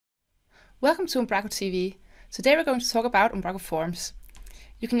Welcome to Umbraco TV. Today we're going to talk about Umbraco Forms.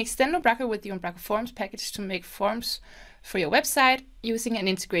 You can extend Umbraco with the Umbraco Forms package to make forms for your website using an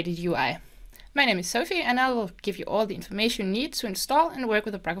integrated UI. My name is Sophie and I will give you all the information you need to install and work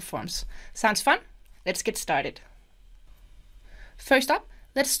with Umbraco Forms. Sounds fun? Let's get started. First up,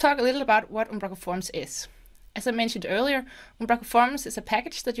 let's talk a little about what Umbraco Forms is. As I mentioned earlier, Umbraco Forms is a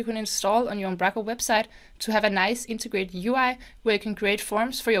package that you can install on your Umbraco website to have a nice integrated UI where you can create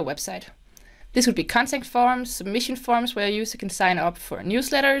forms for your website. This would be contact forms, submission forms where a user can sign up for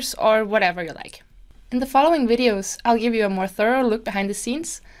newsletters or whatever you like. In the following videos, I'll give you a more thorough look behind the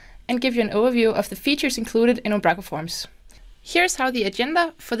scenes and give you an overview of the features included in Umbraco Forms. Here's how the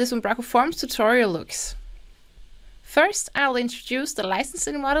agenda for this Umbraco Forms tutorial looks. First, I'll introduce the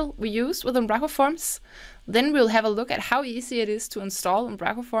licensing model we use with Umbraco Forms. Then we'll have a look at how easy it is to install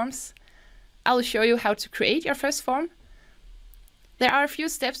Umbraco Forms. I'll show you how to create your first form. There are a few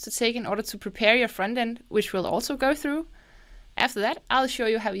steps to take in order to prepare your front end, which we'll also go through. After that, I'll show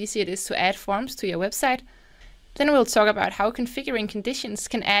you how easy it is to add forms to your website. Then we'll talk about how configuring conditions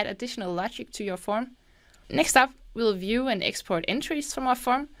can add additional logic to your form. Next up, we'll view and export entries from our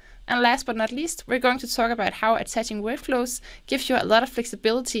form. And last but not least, we're going to talk about how attaching workflows gives you a lot of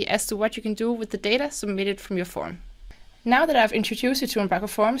flexibility as to what you can do with the data submitted from your form. Now that I've introduced you to Umbraco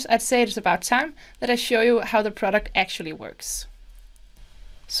Forms, I'd say it's about time that I show you how the product actually works.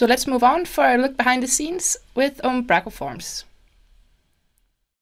 So let's move on for a look behind the scenes with Umbraco Forms.